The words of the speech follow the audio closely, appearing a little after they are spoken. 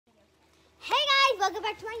welcome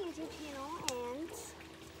back to my YouTube channel and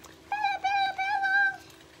Bella.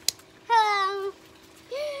 Hello.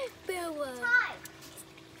 Bella. Hi.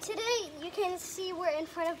 Today you can see we're in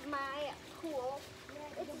front of my pool.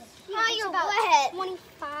 It's about wet.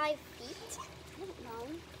 25 feet. I don't know.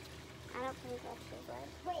 I don't think that's so good.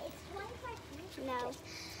 Wait, it's 25 feet? No.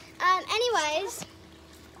 Anyways.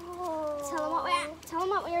 Oh. Tell them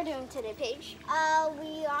what we are doing today, Paige.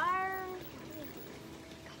 We are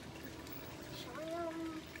showing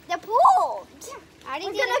them the pool. Yeah.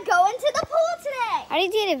 We're gonna go into the pool today. I already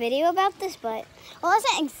did a video about this, but it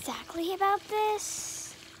wasn't exactly about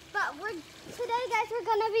this. But today, guys, we're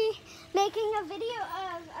gonna be making a video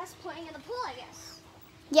of us playing in the pool, I guess.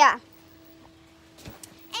 Yeah.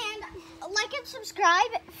 And like and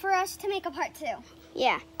subscribe for us to make a part 2.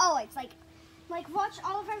 Yeah. Always, like watch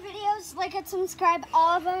all of our videos, like and subscribe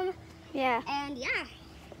all of them. Yeah. And yeah.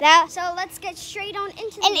 So let's get straight on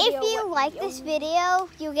into the and video. if you like this video,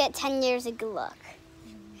 you'll get 10 years of good luck.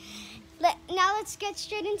 Now let's get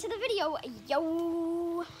straight into the video.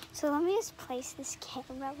 Yo. So let me just place this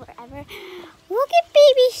camera wherever. Look at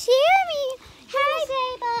baby Sammy. Hi,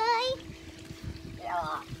 baby.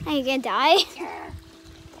 Yeah. Are you gonna die?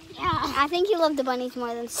 Yeah. I think you love the bunnies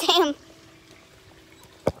more than Sam.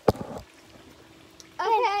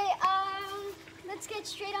 Okay, let's get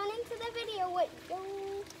straight on into the video.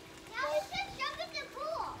 Now let's just jump in the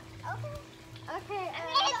pool. Okay. Okay.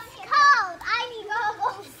 It's cold. I need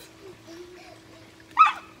goggles.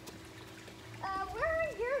 Where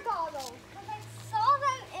are your goggles? Because I saw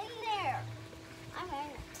them in there. I'm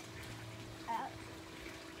wearing it.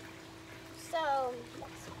 So,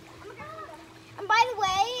 and by the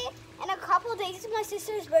way, in a couple of days is my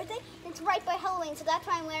sister's birthday. It's right by Halloween, so that's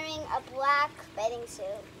why I'm wearing a black bathing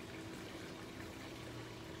suit.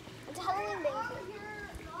 It's a Halloween bathing suit.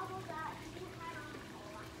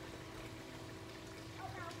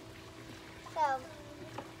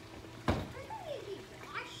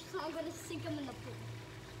 So I'm going to sink them in the pool.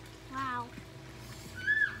 Wow.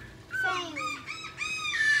 Same.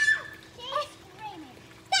 She's screaming.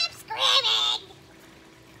 Stop screaming!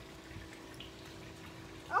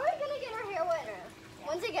 Are we going to get our hair wet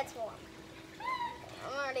once it gets warm?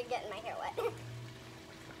 I'm already getting my hair wet.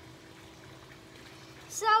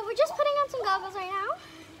 So we're just putting on some goggles right now.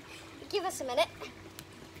 Give us a minute.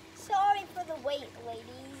 Sorry for the wait,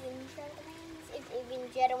 ladies and gentlemen. If even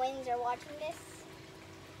gentlemen are watching this.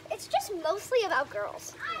 It's just mostly about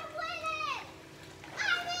girls. I'm winning!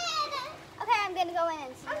 I'm in! Okay, I'm gonna go in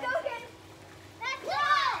and see. I'm going. That's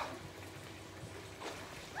done!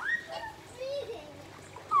 It's freezing.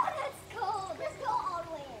 Oh, that's cold. Let's go all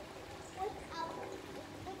the way in. Let's out.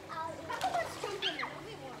 How about let's jump in? It'll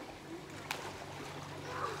be warm.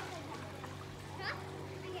 Huh?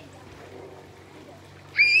 I'm gonna jump.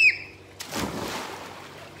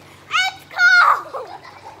 It's cold!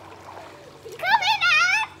 Come in,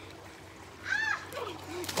 Ed!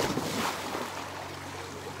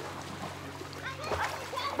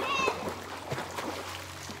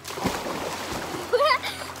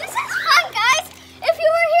 This is fun, guys. If you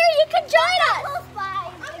were here, you could join us.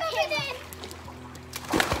 I'm going in.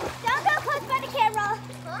 Don't go close by the camera.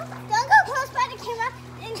 Huh? Don't go close by the camera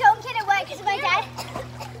and don't get it wet because my dad.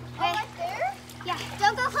 Okay. Right there? Yeah.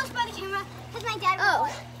 Don't go close by the camera because my dad will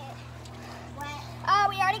get wet.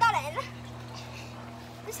 We already got in.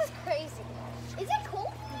 This is crazy. Is it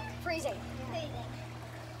cool? Freezing. Freezing.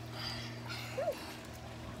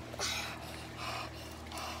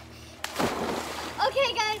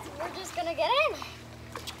 Okay, guys, we're just gonna get in.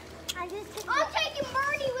 I'm taking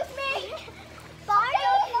Bernie with me. Barney.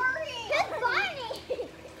 This is Barney.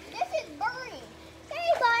 This is Bernie. Hey,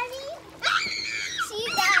 Barney. See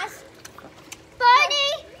you guys.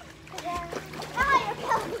 Barney. Hi, you're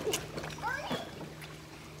killing me. Bernie.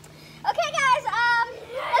 Okay, guys.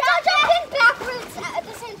 Let's all jump in backwards at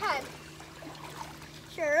the same time.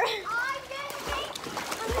 Sure.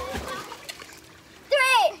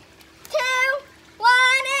 3, 2, 1,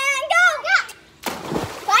 and go! Yeah.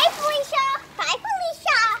 Bye, Felicia. Bye,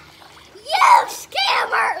 Felicia.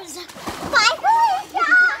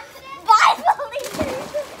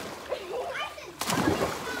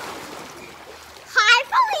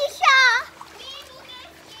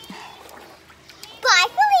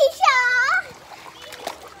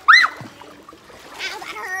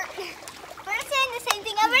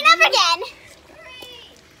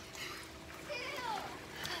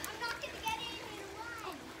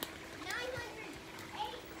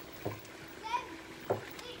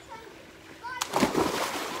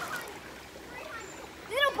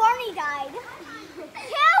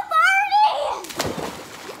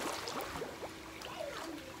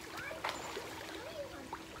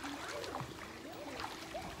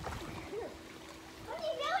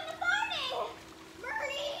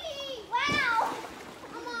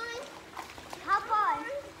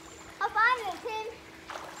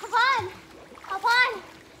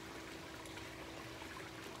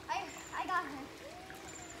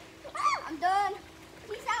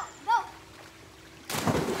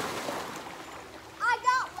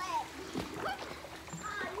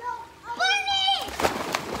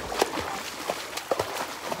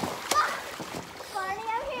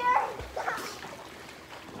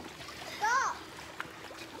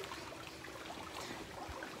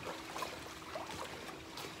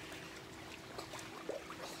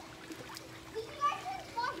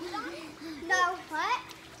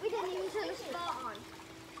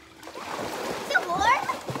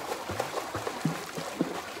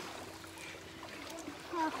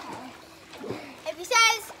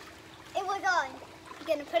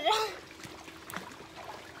 put it on.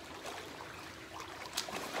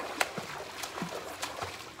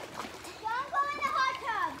 Don't go in the hot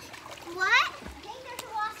tub. What? I think there's a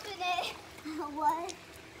wasp in it. What?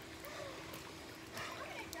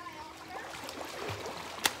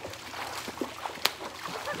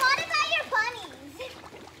 Forgot about your bunnies.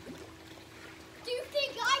 Do you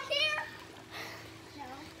think I care? No.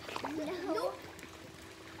 Nope.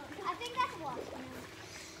 I think that's a wasp.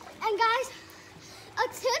 And guys, a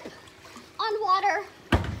tip on water.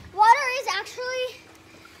 Water is actually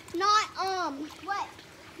not wet.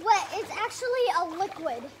 It's actually a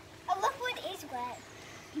liquid. A liquid is wet.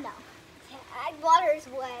 No. Water is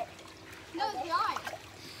wet. No, it's not.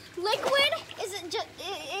 Liquid isn't just,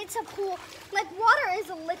 it's a pool. Like water is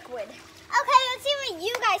a liquid. Okay, let's see what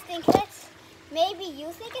you guys think. Maybe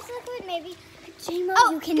you think it's liquid, maybe.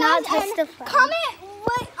 Jimo, you cannot touch the phone. Comment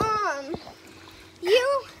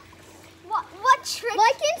what trick.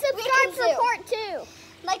 Like and subscribe for part 2.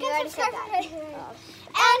 Like and subscribe for part 2.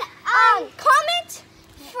 And comment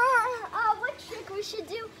for what trick we should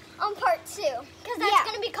do on part 2. Because that's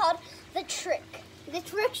going to be called the trick. The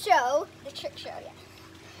trick show. The trick show, yeah.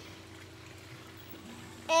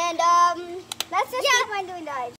 And that's just my doing dive.